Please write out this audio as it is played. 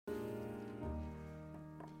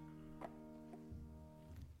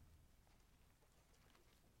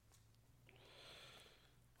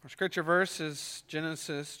Our scripture verse is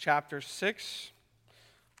Genesis chapter 6,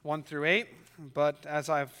 1 through 8. But as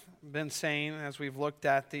I've been saying, as we've looked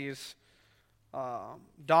at these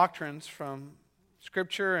doctrines from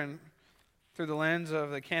Scripture and through the lens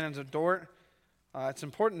of the Canons of Dort, it's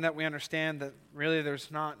important that we understand that really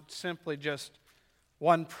there's not simply just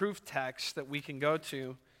one proof text that we can go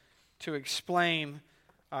to explain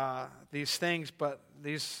these things, but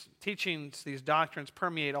these teachings, these doctrines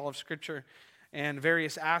permeate all of Scripture, and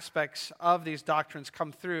various aspects of these doctrines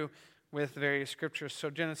come through with various scriptures. So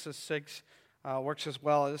Genesis 6 works as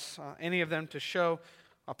well as any of them to show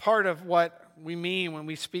a part of what we mean when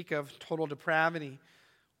we speak of total depravity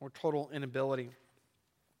or total inability.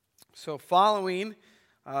 So following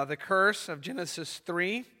the curse of Genesis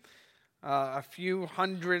 3, a few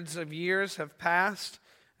hundreds of years have passed,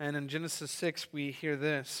 and in Genesis 6 we hear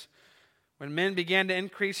this. When men began to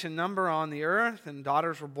increase in number on the earth, and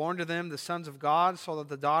daughters were born to them, the sons of God saw that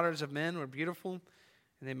the daughters of men were beautiful,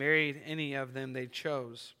 and they married any of them they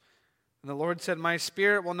chose. And the Lord said, My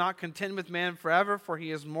spirit will not contend with man forever, for he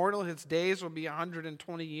is mortal. His days will be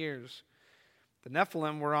 120 years. The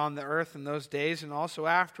Nephilim were on the earth in those days, and also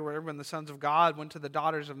afterward, when the sons of God went to the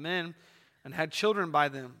daughters of men and had children by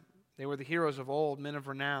them. They were the heroes of old, men of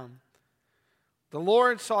renown. The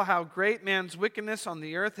Lord saw how great man's wickedness on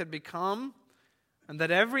the earth had become, and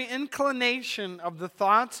that every inclination of the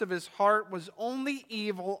thoughts of his heart was only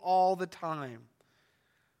evil all the time.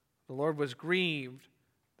 The Lord was grieved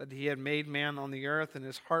that he had made man on the earth, and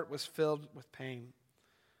his heart was filled with pain.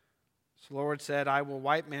 So the Lord said, I will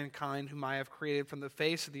wipe mankind, whom I have created, from the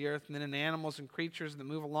face of the earth, and then in animals and creatures that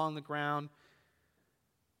move along the ground,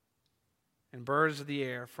 and birds of the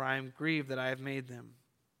air, for I am grieved that I have made them.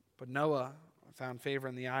 But Noah found favor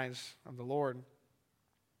in the eyes of the Lord.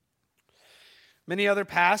 Many other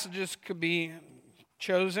passages could be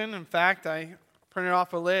chosen. In fact, I printed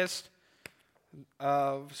off a list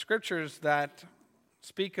of scriptures that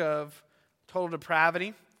speak of total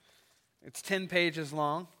depravity. It's 10 pages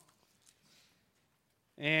long.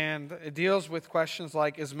 And it deals with questions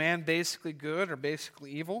like, is man basically good or basically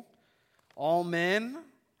evil? All men,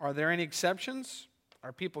 are there any exceptions?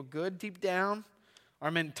 Are people good deep down? Are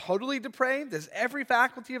men totally depraved? Is every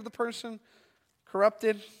faculty of the person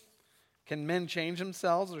corrupted? Can men change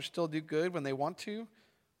themselves or still do good when they want to?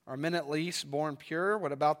 Are men at least born pure?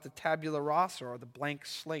 What about the tabula rasa, or the blank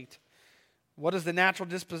slate? What is the natural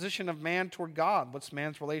disposition of man toward God? What's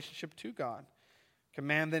man's relationship to God? Can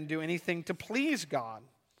man then do anything to please God?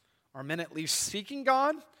 Are men at least seeking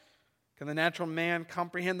God? Can the natural man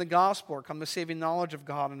comprehend the gospel or come to saving knowledge of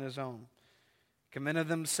God on his own? Can men of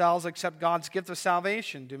themselves accept God's gift of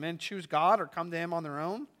salvation? Do men choose God or come to him on their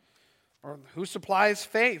own? Or who supplies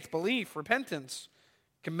faith, belief, repentance?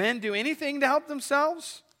 Can men do anything to help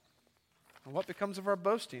themselves? And what becomes of our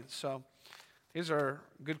boasting? So these are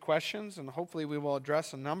good questions, and hopefully we will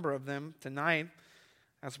address a number of them tonight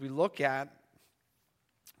as we look at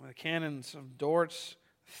the Canons of Dort's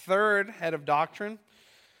third head of doctrine,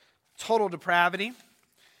 total depravity.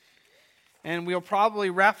 And we'll probably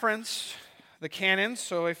reference the canons,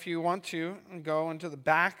 so if you want to go into the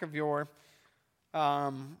back of your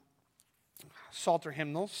Psalter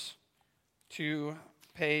hymnals to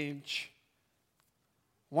page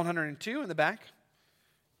 102 in the back,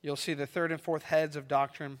 you'll see the third and fourth heads of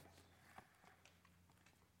doctrine.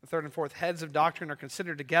 The third and fourth heads of doctrine are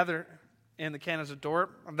considered together in the Canons of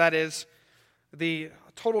Dort. That is the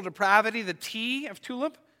total depravity, the T of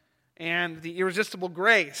tulip, and the irresistible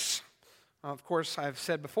grace. Of course, I've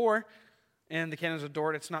said before, in the Canons of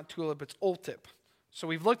Dort, it's not tulip, it's ultip. So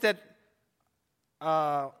we've looked at,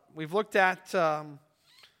 wow,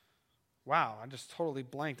 I just totally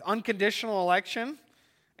blanked. Unconditional election,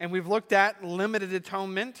 and we've looked at limited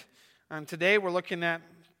atonement, and today we're looking at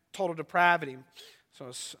total depravity.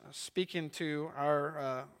 So speaking to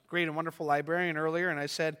our great and wonderful librarian earlier, and I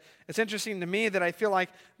said, it's interesting to me that I feel like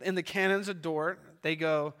in the Canons of Dort, they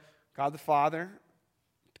go, God the Father,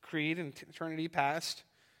 creed and eternity past,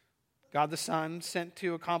 God the Son sent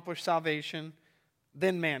to accomplish salvation,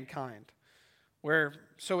 then mankind.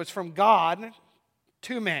 So it's from God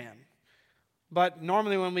to man. But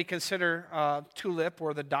normally when we consider tulip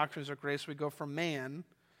or the doctrines of grace, we go from man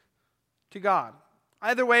to God.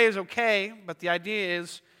 Either way is okay, but the idea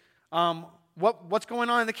is what's going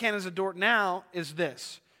on in the Canons of Dort now is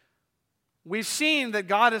this. We've seen that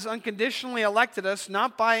God has unconditionally elected us,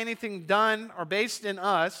 not by anything done or based in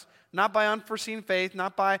us, not by unforeseen faith,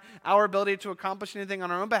 not by our ability to accomplish anything on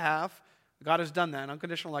our own behalf. God has done that,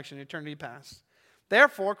 unconditional election, eternity past.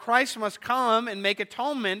 Therefore, Christ must come and make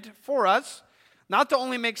atonement for us, not to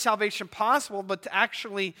only make salvation possible, but to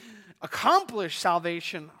actually accomplish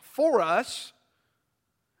salvation for us.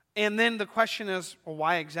 And then the question is, well,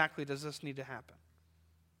 why exactly does this need to happen?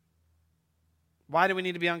 Why do we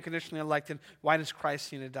need to be unconditionally elected? Why does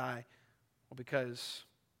Christ need to die? Well, because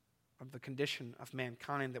of the condition of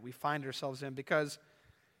mankind that we find ourselves in. Because,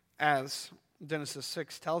 as Genesis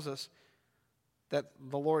 6 tells us, that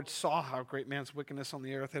the Lord saw how great man's wickedness on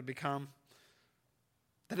the earth had become.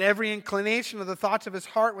 That every inclination of the thoughts of his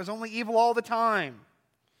heart was only evil all the time.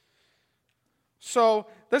 So,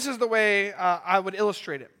 this is the way I would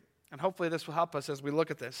illustrate it. And hopefully this will help us as we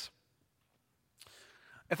look at this.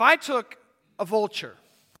 If I took a vulture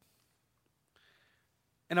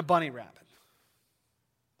and a bunny rabbit,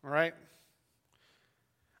 all right?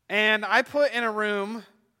 And I put in a room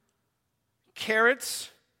carrots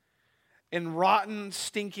and rotten,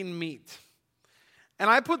 stinking meat. And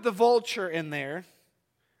I put the vulture in there,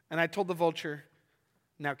 and I told the vulture,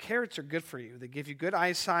 now carrots are good for you. They give you good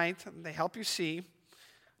eyesight, they help you see,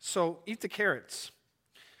 so eat the carrots.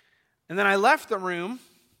 And then I left the room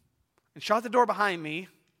and shut the door behind me.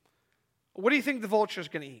 What do you think the vulture is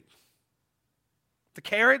going to eat? The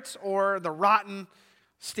carrots or the rotten,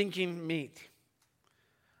 stinking meat?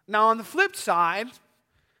 Now, on the flip side,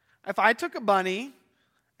 if I took a bunny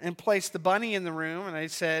and placed the bunny in the room and I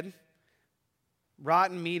said,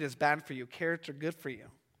 rotten meat is bad for you, carrots are good for you,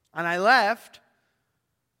 and I left,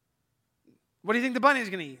 what do you think the bunny is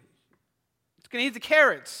going to eat? It's going to eat the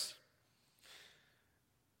carrots.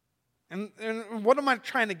 And what am I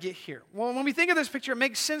trying to get here? Well, when we think of this picture, it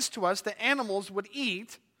makes sense to us that animals would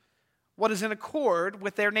eat what is in accord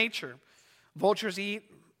with their nature. Vultures eat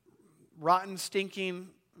rotten, stinking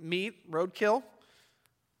meat, roadkill.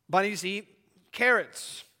 Bunnies eat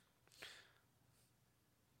carrots.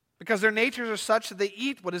 Because their natures are such that they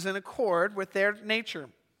eat what is in accord with their nature.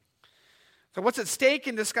 So what's at stake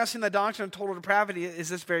in discussing the doctrine of total depravity is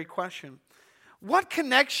this very question. What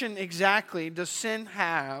connection exactly does sin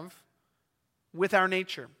have with our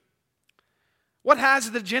nature? What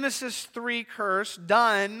has the Genesis 3 curse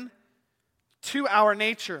done to our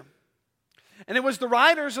nature? And it was the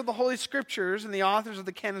writers of the Holy Scriptures and the authors of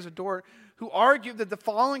the Canons of Dort who argued that the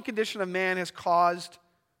fallen condition of man has caused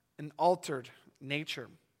an altered nature,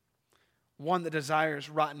 one that desires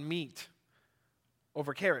rotten meat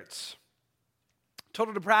over carrots.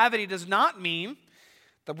 Total depravity does not mean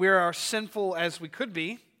that we are as sinful as we could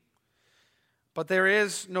be, but there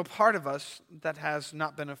is no part of us that has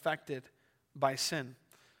not been affected by sin.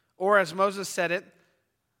 Or as Moses said it,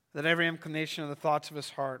 that every inclination of the thoughts of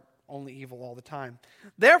his heart, only evil all the time.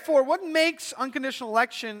 Therefore, what makes unconditional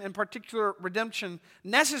election, in particular redemption,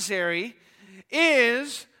 necessary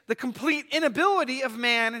is the complete inability of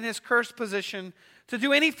man in his cursed position to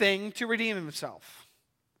do anything to redeem himself.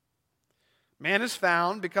 Man is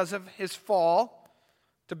found, because of his fall,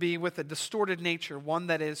 to be with a distorted nature, one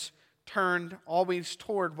that is turned always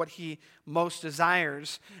toward what he most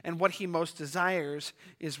desires, and what he most desires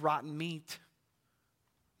is rotten meat,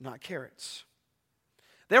 not carrots.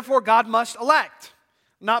 Therefore, God must elect,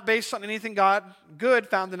 not based on anything good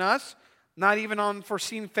found in us, not even on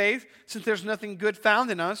foreseen faith, since there's nothing good found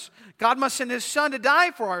in us. God must send his Son to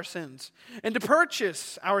die for our sins and to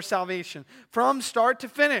purchase our salvation from start to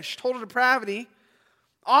finish. Total depravity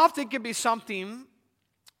often can be something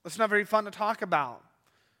that's not very fun to talk about.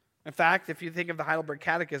 In fact, if you think of the Heidelberg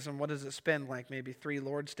Catechism, what does it spend like maybe 3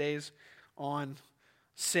 Lord's Days on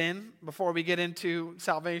sin before we get into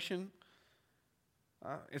salvation?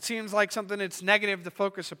 It seems like something that's negative to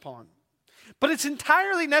focus upon. But it's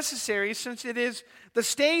entirely necessary, since it is the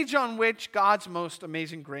stage on which God's most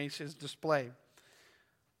amazing grace is displayed.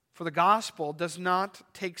 For the gospel does not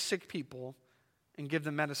take sick people and give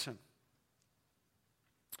them medicine.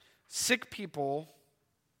 Sick people,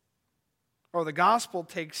 or the gospel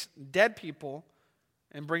takes dead people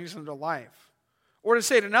and brings them to life. Or to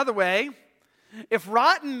say it another way, if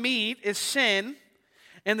rotten meat is sin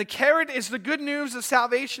and the carrot is the good news of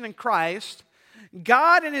salvation in Christ,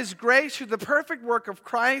 God in his grace through the perfect work of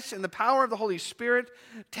Christ and the power of the Holy Spirit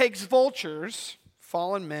takes vultures,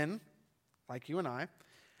 fallen men like you and I,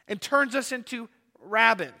 and turns us into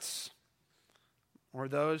rabbits, or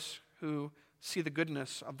those who see the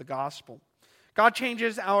goodness of the gospel. God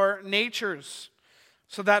changes our natures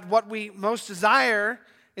so that what we most desire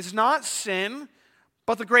is not sin,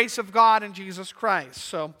 but the grace of God in Jesus Christ.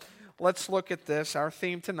 So let's look at this. Our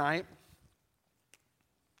theme tonight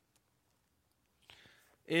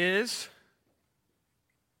is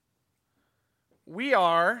we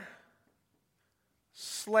are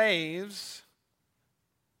slaves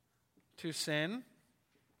to sin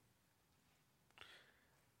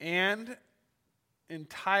and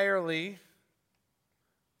entirely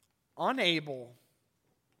unable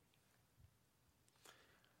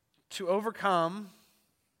to overcome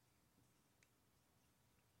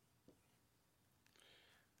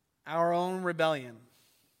our own rebellion.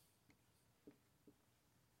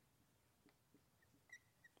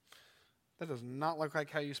 That does not look like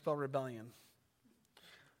how you spell rebellion.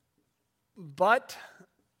 But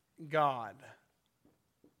God.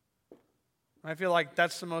 I feel like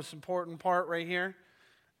that's the most important part right here.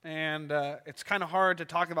 And it's kind of hard to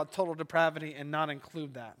talk about total depravity and not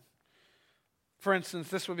include that. For instance,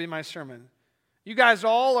 this would be my sermon. You guys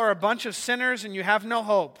all are a bunch of sinners and you have no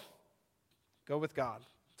hope. Go with God.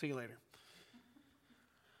 See you later.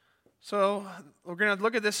 So we're going to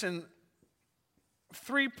look at this in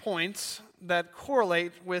 3 points that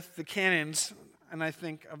correlate with the canons, and I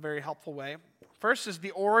think a very helpful way. First is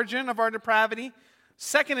the origin of our depravity.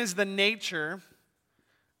 Second is the nature.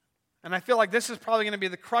 And I feel like this is probably going to be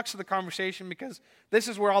the crux of the conversation because this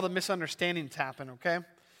is where all the misunderstandings happen, okay?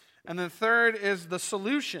 And then third is the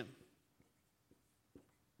solution.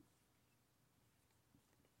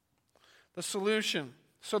 The solution.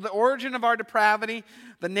 So the origin of our depravity,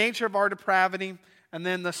 the nature of our depravity, and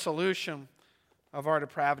then the solution of our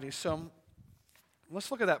depravity. So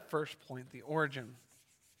let's look at that first point, the origin.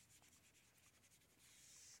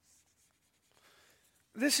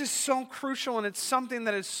 This is so crucial, and it's something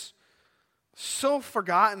that is so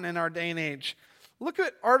forgotten in our day and age. Look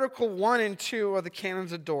at Article 1 and 2 of the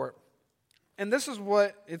Canons of Dort. And this is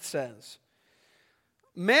what it says.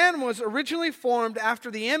 Man was originally formed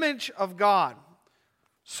after the image of God.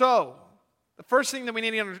 So, the first thing that we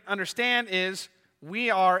need to understand is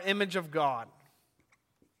we are image of God.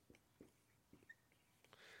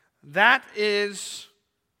 That is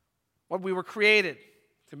what we were created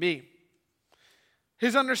to be.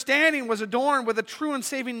 His understanding was adorned with a true and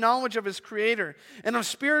saving knowledge of his Creator and of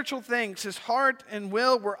spiritual things. His heart and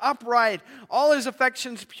will were upright, all his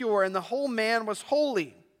affections pure, and the whole man was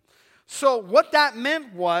holy. So what that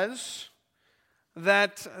meant was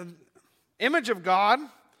that image of God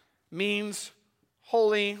means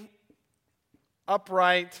holy,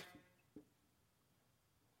 upright,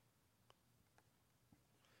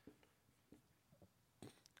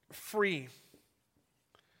 free.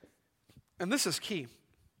 And this is key.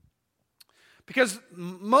 Because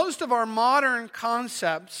most of our modern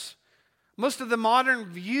concepts, most of the modern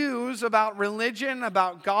views about religion,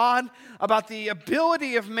 about God, about the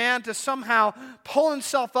ability of man to somehow pull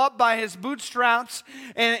himself up by his bootstraps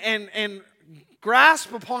and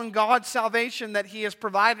grasp upon God's salvation that he has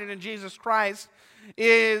provided in Jesus Christ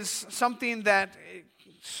is something that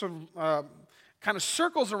kind of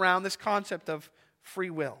circles around this concept of free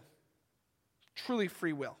will. Truly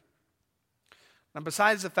free will. Now,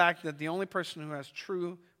 besides the fact that the only person who has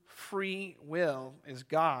true free will is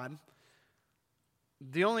God,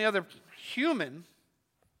 the only other human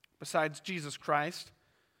besides Jesus Christ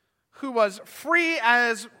who was free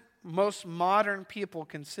as most modern people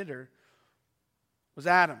consider was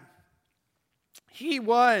Adam. His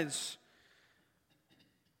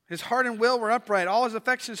heart and will were upright, all his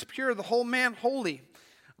affections pure, the whole man holy.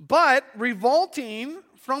 But revolting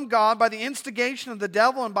from God by the instigation of the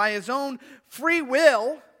devil and by his own free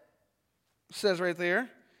will, says right there,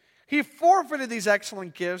 he forfeited these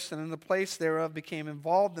excellent gifts and in the place thereof became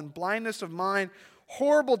involved in blindness of mind,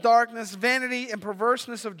 horrible darkness, vanity and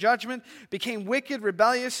perverseness of judgment, became wicked,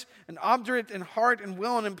 rebellious, and obdurate in heart and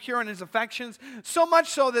will and impure in his affections, so much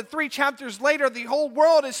so that 3 chapters later the whole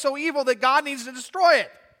world is so evil that God needs to destroy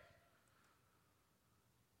it.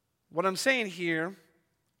 What I'm saying here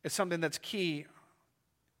is something that's key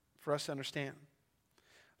for us to understand.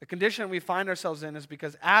 The condition we find ourselves in is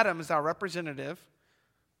because Adam is our representative,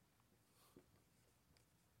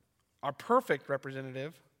 our perfect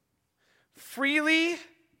representative, freely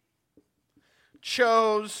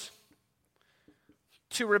chose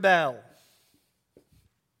to rebel.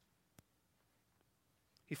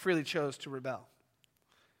 He freely chose to rebel.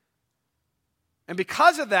 And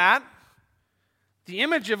because of that, the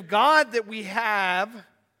image of God that we have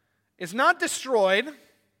is not destroyed,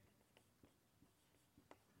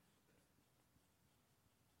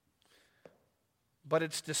 but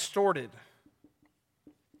it's distorted,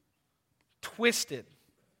 twisted.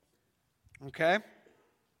 Okay?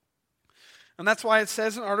 And that's why it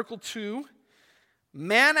says in Article 2,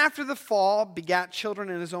 man after the fall begat children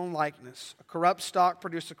in his own likeness. A corrupt stock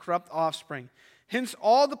produced a corrupt offspring. Hence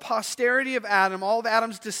all the posterity of Adam, all of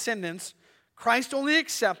Adam's descendants, Christ only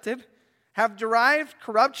accepted, have derived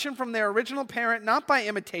corruption from their original parent, not by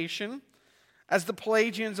imitation, as the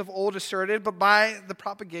Pelagians of old asserted, but by the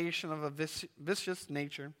propagation of a vicious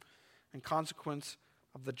nature and consequence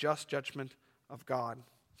of the just judgment of God.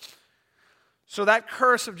 So that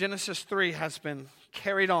curse of Genesis 3 has been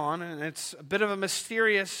carried on, and it's a bit of a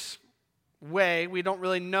mysterious way. We don't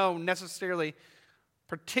really know necessarily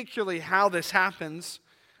particularly how this happens,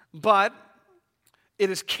 but it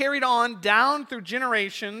is carried on down through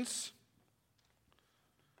generations,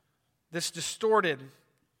 this distorted,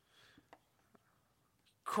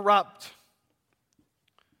 corrupt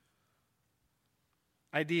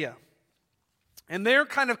idea. And they're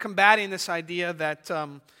kind of combating this idea that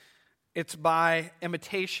it's by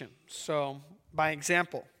imitation, so by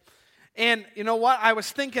example. And you know what? I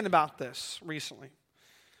was thinking about this recently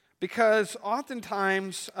because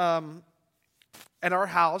oftentimes at our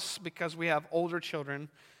house, because we have older children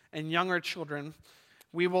and younger children,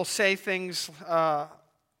 we will say things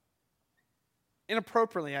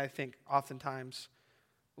inappropriately, I think, oftentimes.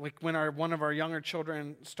 Like when one of our younger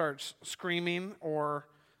children starts screaming or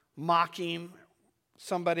mocking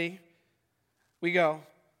somebody, we go,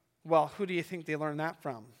 well, who do you think they learned that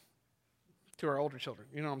from? To our older children.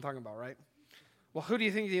 You know what I'm talking about, right? Well, who do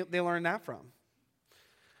you think they learned that from?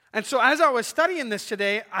 And so as I was studying this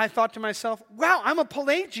today, I thought to myself, wow, I'm a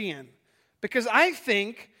Pelagian. Because I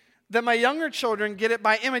think that my younger children get it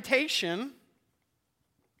by imitation.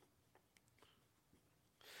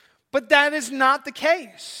 But that is not the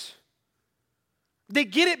case. They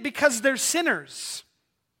get it because they're sinners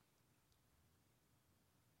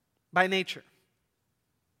by nature.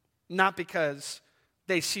 Not because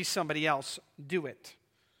they see somebody else do it,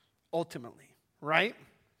 ultimately, right?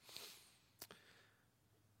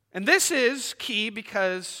 And this is key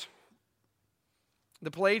because the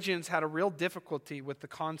Pelagians had a real difficulty with the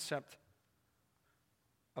concept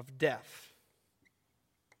of death.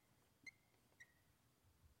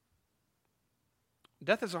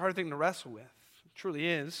 Death is a hard thing to wrestle with. It truly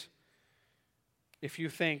is. If you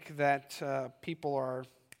think that people are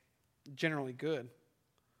generally good.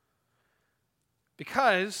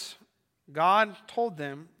 Because God told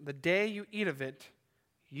them, the day you eat of it,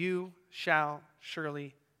 you shall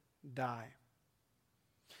surely die.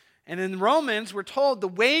 And in Romans, we're told the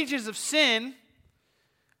wages of sin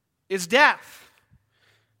is death.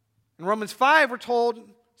 In Romans 5, we're told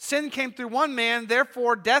sin came through one man,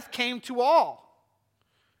 therefore death came to all.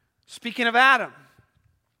 Speaking of Adam.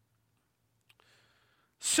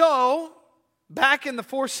 So, back in the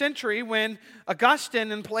 4th century, when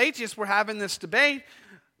Augustine and Pelagius were having this debate,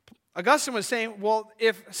 Augustine was saying, well,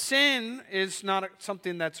 if sin is not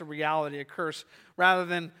something that's a reality, a curse, rather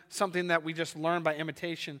than something that we just learn by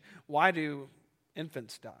imitation, why do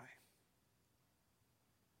infants die?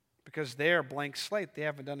 Because they're a blank slate. They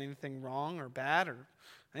haven't done anything wrong or bad or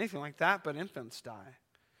anything like that, but infants die.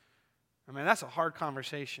 I mean, that's a hard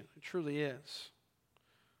conversation. It truly is.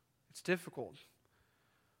 It's difficult.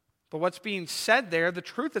 But what's being said there, the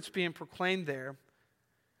truth that's being proclaimed there,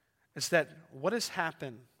 is that what has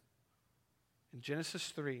happened in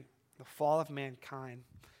Genesis 3, the fall of mankind,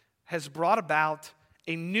 has brought about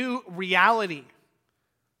a new reality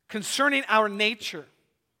concerning our nature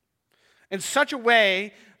in such a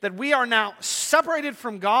way that we are now separated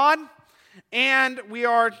from God and we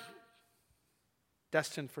are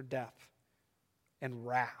destined for death and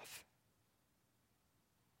wrath.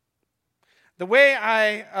 The way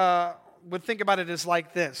I would think about it is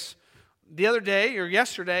like this. The other day, or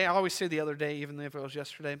yesterday, I always say the other day, even if it was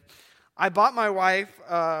yesterday, I bought my wife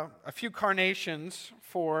a few carnations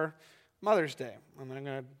for Mother's Day. And I'm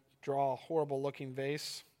going to draw a horrible-looking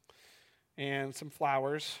vase and some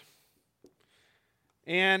flowers.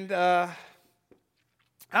 And I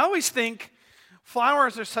always think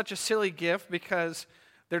flowers are such a silly gift because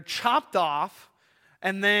they're chopped off,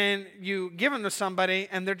 and then you give them to somebody,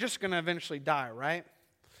 and they're just going to eventually die, right?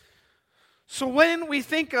 So when we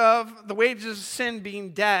think of the wages of sin being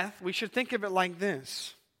death, we should think of it like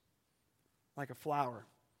this, like a flower.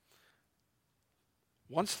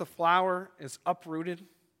 Once the flower is uprooted,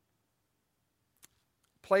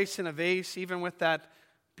 placed in a vase, even with that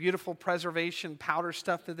beautiful preservation powder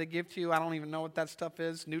stuff that they give to you, I don't even know what that stuff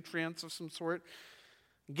is, nutrients of some sort,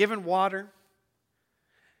 given water,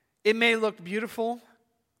 it may look beautiful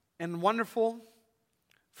and wonderful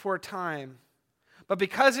for a time. But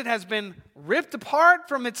because it has been ripped apart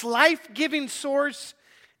from its life-giving source,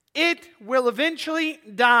 it will eventually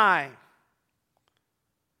die.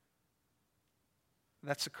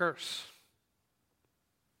 That's a curse.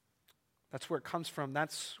 That's where it comes from.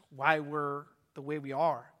 That's why we're the way we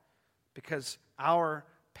are. Because our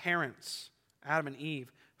parents, Adam and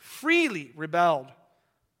Eve, freely rebelled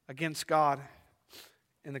against God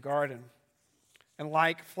in the garden. And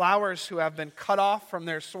like flowers who have been cut off from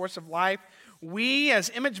their source of life, we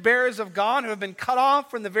as image bearers of God who have been cut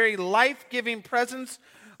off from the very life-giving presence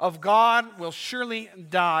of God will surely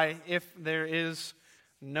die if there is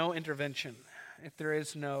no intervention, if there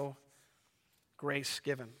is no grace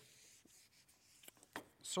given.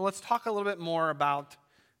 So let's talk a little bit more about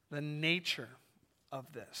the nature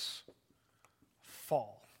of this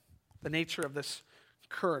fall, the nature of this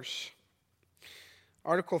curse.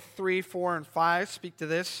 Article 3, 4, and 5 speak to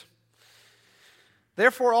this.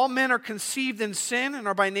 Therefore, all men are conceived in sin and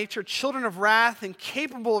are by nature children of wrath,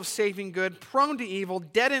 incapable of saving good, prone to evil,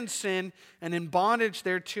 dead in sin, and in bondage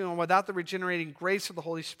thereto. And without the regenerating grace of the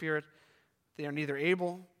Holy Spirit, they are neither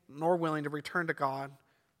able nor willing to return to God,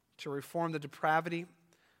 to reform the depravity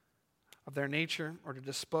of their nature, or to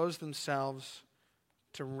dispose themselves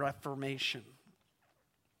to reformation.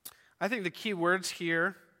 I think the key words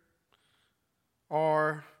here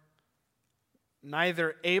are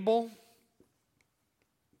neither able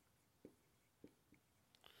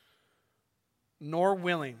nor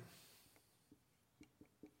willing.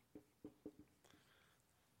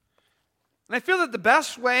 And I feel that the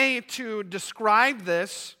best way to describe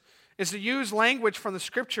this is to use language from the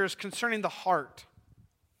Scriptures concerning the heart.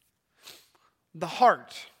 The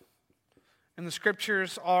heart and the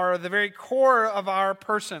Scriptures are the very core of our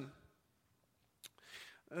person.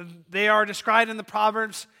 They are described in the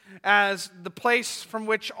Proverbs as the place from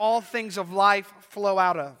which all things of life flow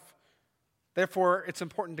out of. Therefore, it's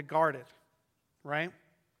important to guard it, right?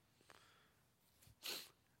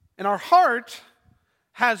 And our heart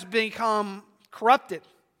has become corrupted.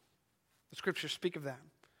 The Scriptures speak of that.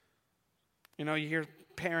 You know, you hear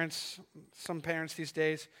some parents these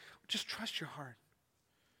days, just trust your heart.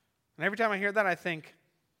 And every time I hear that, I think,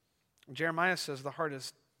 Jeremiah says the heart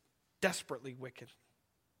is desperately wicked.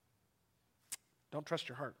 Don't trust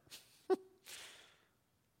your heart.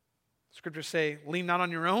 Scriptures say, lean not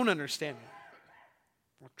on your own understanding.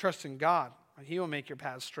 Trust in God, and He will make your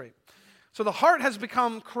paths straight. So the heart has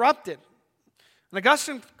become corrupted. And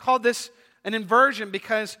Augustine called this an inversion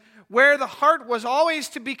because where the heart was always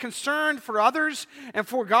to be concerned for others and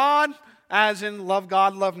for God, as in love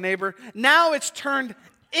God, love neighbor, now it's turned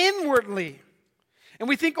inwardly. And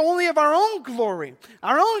we think only of our own glory,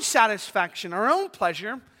 our own satisfaction, our own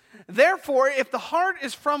pleasure. Therefore, if the heart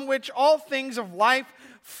is from which all things of life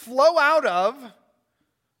flow out of,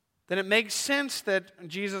 then it makes sense that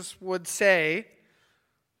Jesus would say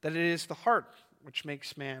that it is the heart which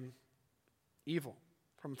makes man evil.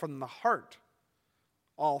 From the heart,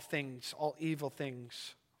 all things, all evil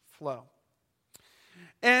things flow.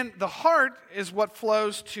 And the heart is what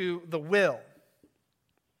flows to the will.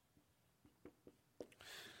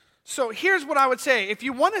 So here's what I would say. If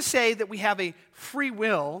you want to say that we have a free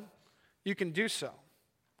will, you can do so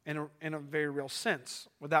in a very real sense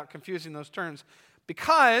without confusing those terms.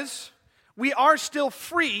 Because we are still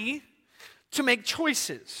free to make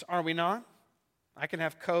choices, are we not? I can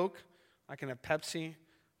have Coke, I can have Pepsi,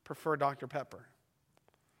 prefer Dr. Pepper.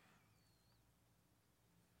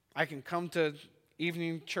 I can come to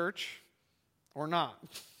evening church or not.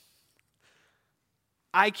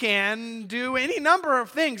 I can do any number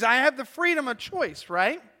of things. I have the freedom of choice,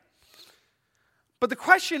 right? But the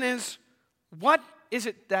question is, what is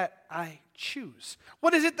it that I choose?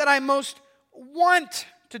 What is it that I most want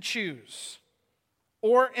to choose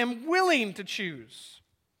or am willing to choose?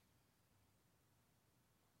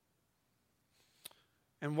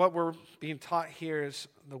 And what we're being taught here is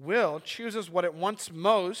the will chooses what it wants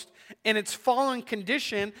most in its fallen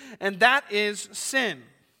condition, and that is sin.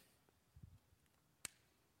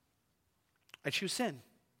 I choose sin.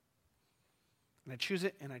 And I choose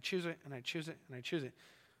it, and I choose it, and I choose it, and I choose it.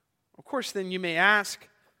 Of course, then you may ask,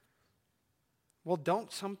 well,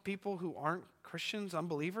 don't some people who aren't Christians,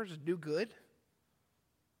 unbelievers, do good?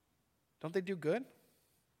 Don't they do good?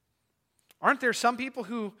 Aren't there some people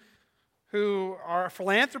who are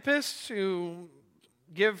philanthropists, who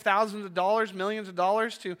give thousands of dollars, millions of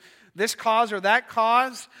dollars to this cause or that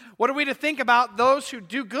cause? What are we to think about those who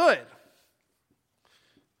do good?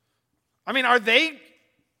 I mean, are they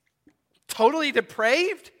totally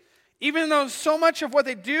depraved? Even though so much of what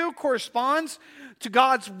they do corresponds to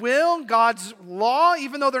God's will, God's law,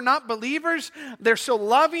 even though they're not believers, they're so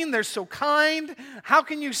loving, they're so kind. How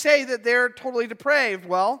can you say that they're totally depraved?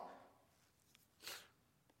 Well,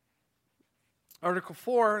 Article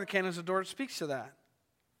 4, the Canons of Dort, speaks to that.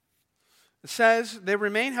 It says, "There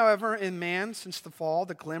remain, however, in man, since the fall,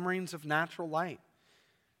 the glimmerings of natural light,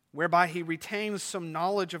 whereby he retains some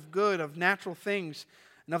knowledge of good, of natural things,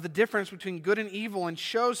 and of the difference between good and evil, and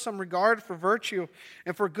shows some regard for virtue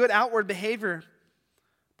and for good outward behavior.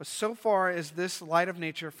 But so far is this light of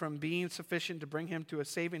nature from being sufficient to bring him to a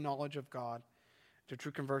saving knowledge of God, to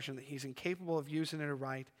true conversion, that he's incapable of using it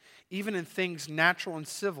aright, even in things natural and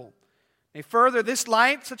civil. Nay, further, this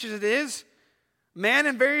light, such as it is, man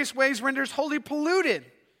in various ways renders wholly polluted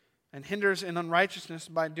and hinders in unrighteousness,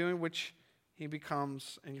 by doing which he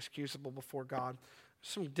becomes inexcusable before God.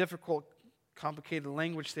 Some difficult, complicated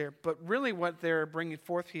language there, but really what they're bringing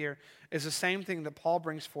forth here is the same thing that Paul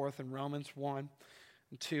brings forth in Romans 1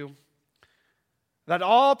 and 2. That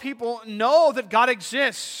all people know that God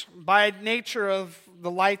exists by nature of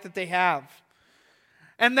the light that they have.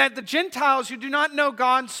 And that the Gentiles who do not know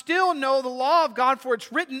God still know the law of God, for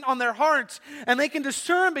it's written on their hearts, and they can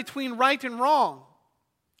discern between right and wrong.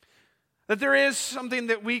 That there is something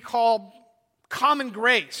that we call common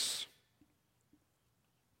grace,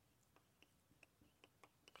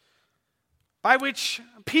 by which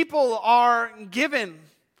people are given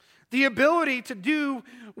the ability to do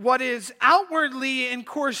what is outwardly in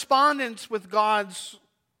correspondence with God's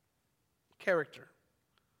character,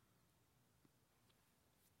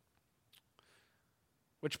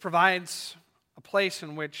 which provides a place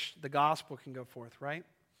in which the gospel can go forth, right?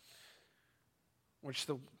 Which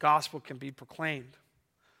the gospel can be proclaimed.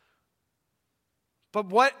 But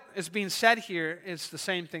what is being said here is the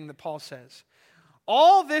same thing that Paul says.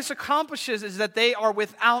 All this accomplishes is that they are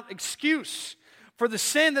without excuse for the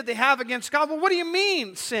sin that they have against God. Well, what do you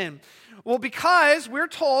mean, sin? Well, because we're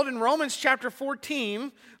told in Romans chapter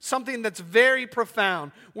 14 something that's very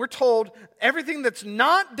profound. We're told everything that's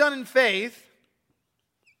not done in faith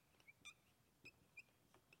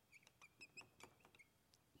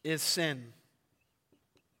is sin.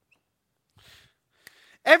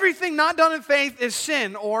 Everything not done in faith is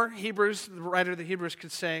sin, or Hebrews, the writer of the Hebrews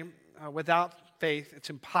could say, without faith,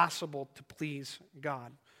 it's impossible to please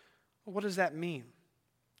God. Well, what does that mean?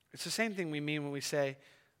 It's the same thing we mean when we say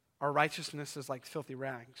our righteousness is like filthy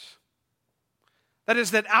rags. That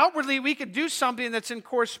is, that outwardly we could do something that's in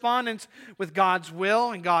correspondence with God's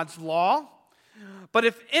will and God's law, but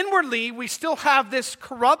if inwardly we still have this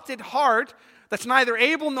corrupted heart that's neither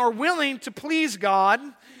able nor willing to please God,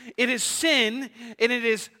 it is sin, and it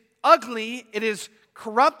is ugly, it is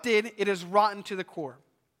corrupted, it is rotten to the core.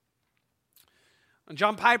 And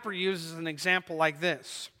John Piper uses an example like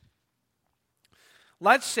this.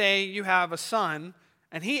 Let's say you have a son,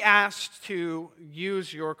 and he asks to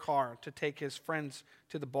use your car to take his friends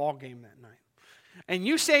to the ball game that night. And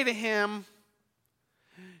you say to him,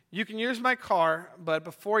 you can use my car, but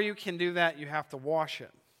before you can do that, you have to wash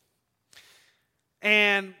it.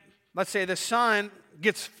 And let's say the son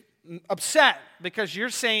gets upset because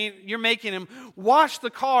you're making him wash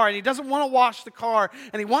the car, and he doesn't want to wash the car,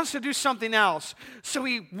 and he wants to do something else. So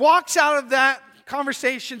he walks out of that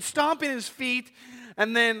conversation, stomping his feet,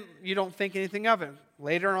 and then you don't think anything of it.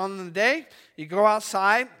 Later on in the day, you go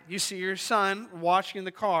outside, you see your son washing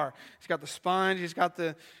the car. He's got the sponge, he's got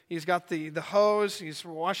the hose, he's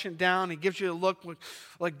washing it down. He gives you a look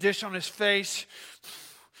like dish on his face.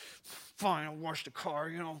 Fine, I'll wash the car,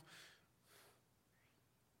 you know.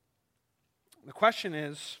 The question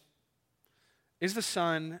is the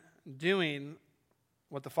son doing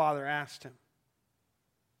what the father asked him?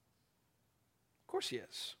 Of course he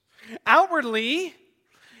is. Outwardly,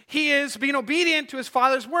 he is being obedient to his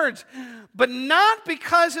father's words, but not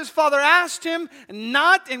because his father asked him,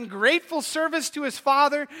 not in grateful service to his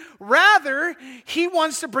father. Rather, he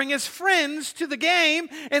wants to bring his friends to the game,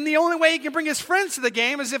 and the only way he can bring his friends to the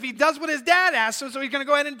game is if he does what his dad asked him, so he's going to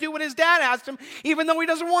go ahead and do what his dad asked him, even though he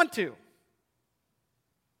doesn't want to.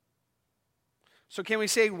 So can we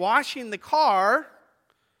say washing the car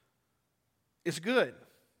is good?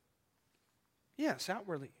 Yes,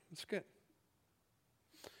 outwardly, it's good.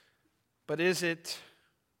 But is it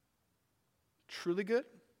truly good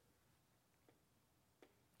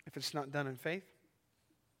if it's not done in faith?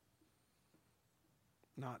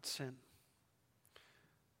 Not sin.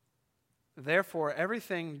 Therefore,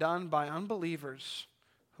 everything done by unbelievers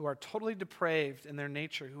who are totally depraved in their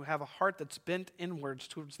nature, who have a heart that's bent inwards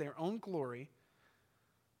towards their own glory,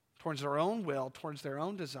 towards their own will, towards their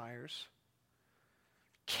own desires,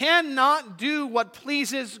 cannot do what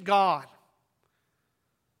pleases God.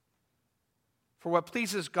 For what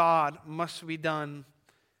pleases God must be done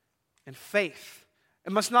in faith.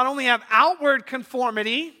 It must not only have outward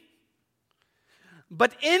conformity,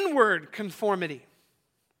 but inward conformity.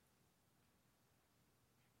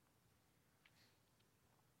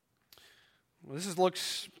 Well, this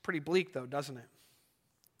looks pretty bleak, though, doesn't it?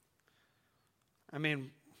 I mean,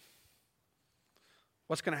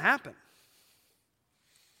 what's going to happen?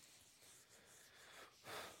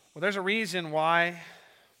 Well, there's a reason why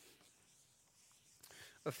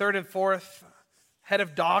the third and fourth head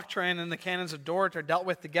of doctrine and the Canons of Dort are dealt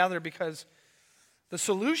with together, because The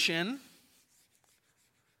solution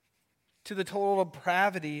to the total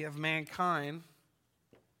depravity of mankind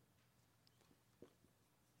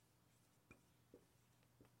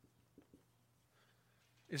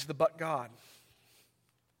is the but God.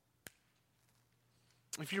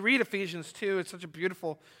 If you read Ephesians 2, it's such a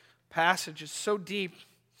beautiful passage. It's so deep.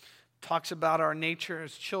 It talks about our nature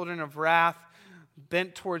as children of wrath,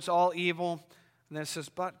 bent towards all evil. And then it says,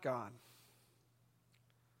 but God.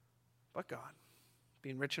 But God,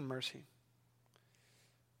 being rich in mercy.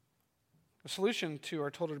 The solution to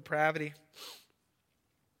our total depravity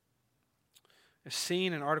is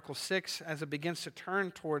seen in Article 6 as it begins to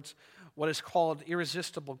turn towards what is called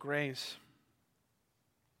irresistible grace.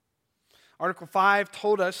 Article 5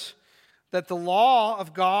 told us that the law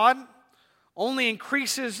of God only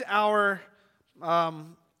increases our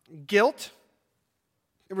guilt.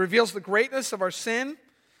 It reveals the greatness of our sin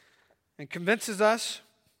and convinces us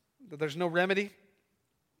that there's no remedy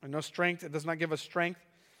and no strength. It does not give us strength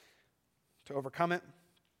to overcome it,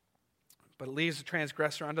 but it leaves the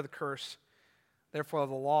transgressor under the curse. Therefore,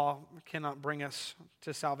 the law cannot bring us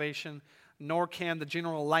to salvation, nor can the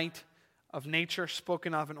general light of nature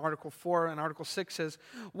spoken of in Article 4. And Article 6 says,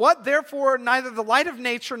 what therefore neither the light of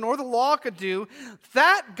nature nor the law could do,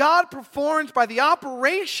 that God performs by the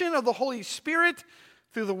operation of the Holy Spirit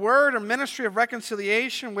through the word or ministry of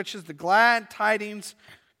reconciliation, which is the glad tidings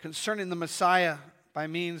concerning the Messiah, by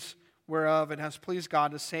means whereof it has pleased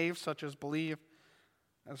God to save such as believe,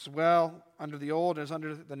 as well under the Old as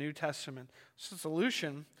under the New Testament. So the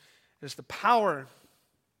solution is the power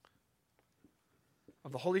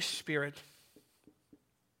of the Holy Spirit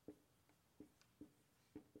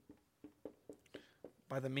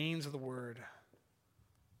by the means of the Word.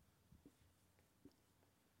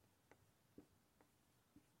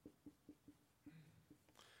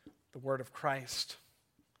 The Word of Christ.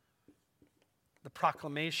 The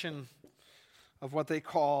proclamation of what they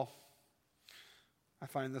call, I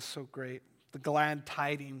find this so great, the glad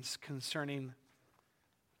tidings concerning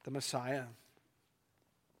the Messiah.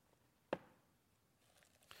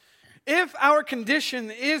 If our condition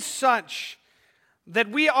is such that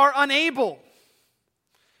we are unable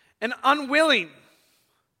and unwilling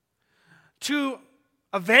to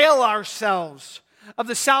avail ourselves of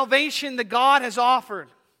the salvation that God has offered,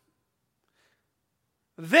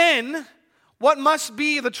 then what must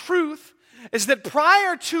be the truth is that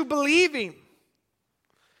prior to believing,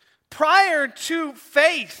 prior to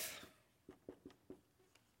faith,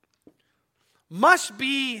 must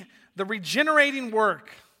be the regenerating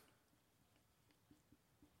work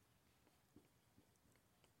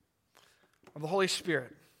of the Holy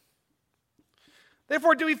Spirit.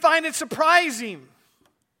 Therefore, do we find it surprising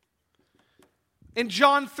in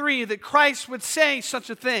John 3 that Christ would say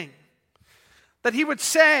such a thing? That he would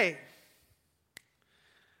say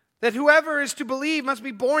that whoever is to believe must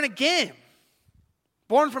be born again,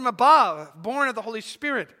 born from above, born of the Holy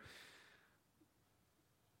Spirit.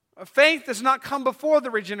 Faith does not come before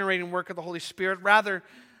the regenerating work of the Holy Spirit. Rather,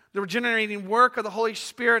 the regenerating work of the Holy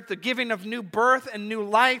Spirit, the giving of new birth and new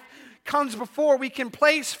life, comes before we can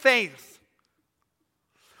place faith.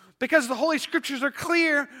 Because the Holy Scriptures are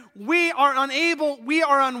clear, we are unable, we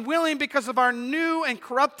are unwilling because of our new and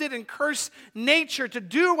corrupted and cursed nature to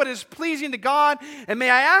do what is pleasing to God. And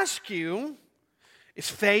may I ask you, is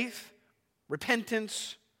faith,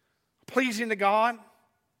 repentance, pleasing to God?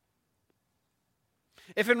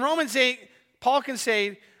 If in Romans 8, Paul can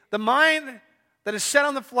say, the mind that is set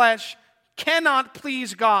on the flesh cannot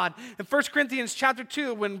please God. In 1 Corinthians chapter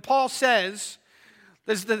 2, when Paul says,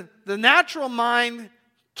 the natural mind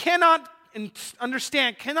cannot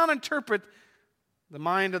understand, cannot interpret the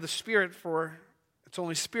mind of the Spirit, for it's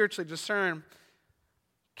only spiritually discerned,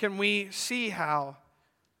 can we see how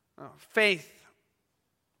faith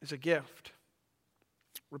is a gift,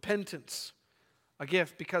 repentance a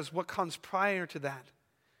gift, because what comes prior to that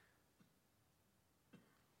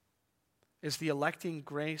is the electing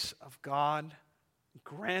grace of God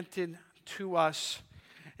granted to us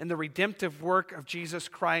in the redemptive work of Jesus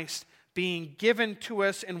Christ being given to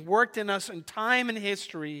us and worked in us in time and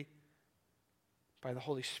history by the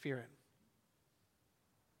Holy Spirit.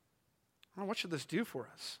 Well, what should this do for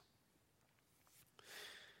us?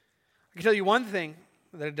 I can tell you one thing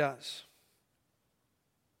that it does.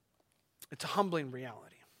 It's a humbling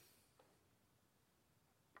reality.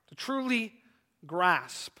 To truly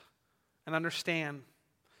grasp and understand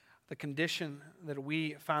the condition that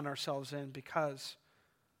we found ourselves in because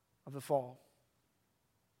of the fall.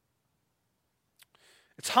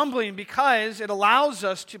 It's humbling because it allows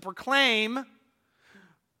us to proclaim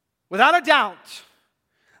without a doubt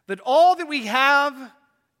that all that we have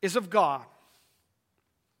is of God.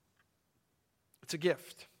 It's a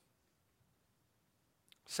gift.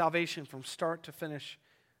 Salvation from start to finish,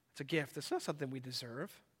 it's a gift. It's not something we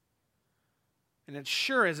deserve. And it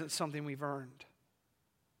sure isn't something we've earned.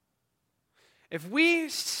 If we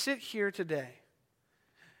sit here today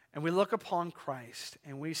and we look upon Christ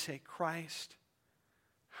and we say, Christ,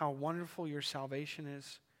 how wonderful your salvation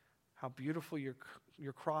is, how beautiful your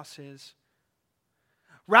cross is,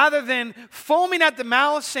 rather than foaming at the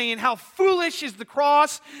mouth saying, how foolish is the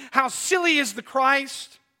cross, how silly is the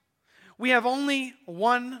Christ, we have only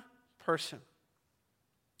one person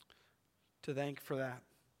to thank for that.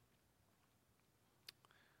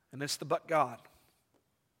 And it's the but God.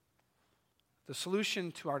 The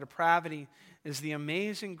solution to our depravity is the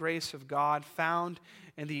amazing grace of God found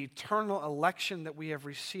in the eternal election that we have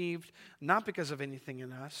received, not because of anything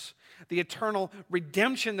in us, the eternal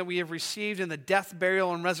redemption that we have received in the death,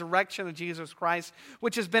 burial, and resurrection of Jesus Christ,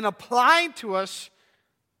 which has been applied to us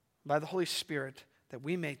by the Holy Spirit, that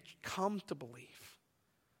we may come to believe,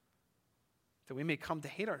 that we may come to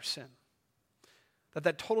hate our sin,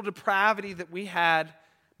 that total depravity that we had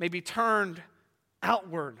may be turned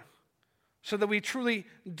outward, so that we truly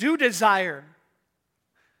do desire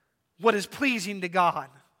what is pleasing to God.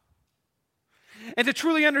 And to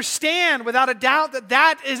truly understand without a doubt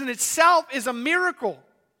that in itself is a miracle.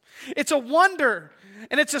 It's a wonder,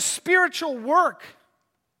 and it's a spiritual work.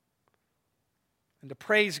 And to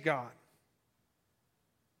praise God.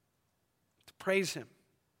 To praise Him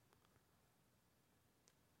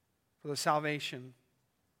for the salvation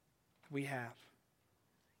we have.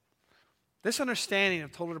 This understanding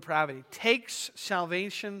of total depravity takes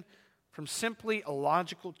salvation from simply a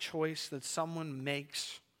logical choice that someone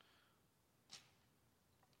makes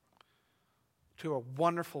to a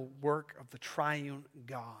wonderful work of the triune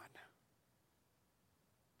God.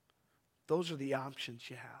 Those are the options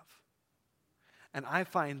you have. And I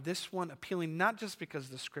find this one appealing not just because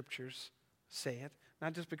the Scriptures say it,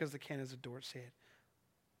 not just because the Canons of Dort say it,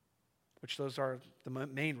 which those are the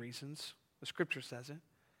main reasons. The Scripture says it.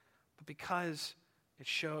 But because it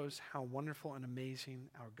shows how wonderful and amazing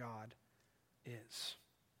our God is.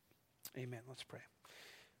 Amen. Let's pray.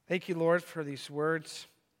 Thank you, Lord, for these words.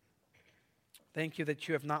 Thank you that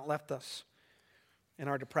you have not left us in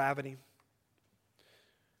our depravity.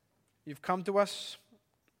 You've come to us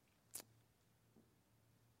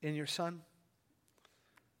in your Son,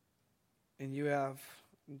 and you have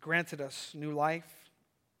granted us new life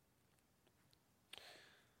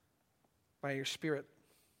by your Spirit.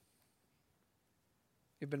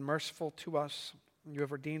 You've been merciful to us. You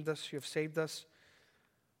have redeemed us. You have saved us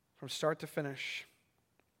from start to finish.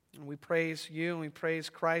 And we praise you and we praise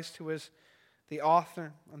Christ, who is the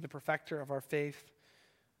author and the perfecter of our faith,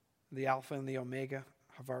 the Alpha and the Omega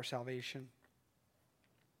of our salvation.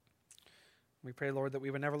 We pray, Lord, that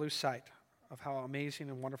we would never lose sight of how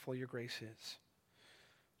amazing and wonderful your grace is.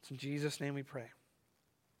 It's in Jesus' name we pray.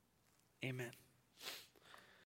 Amen.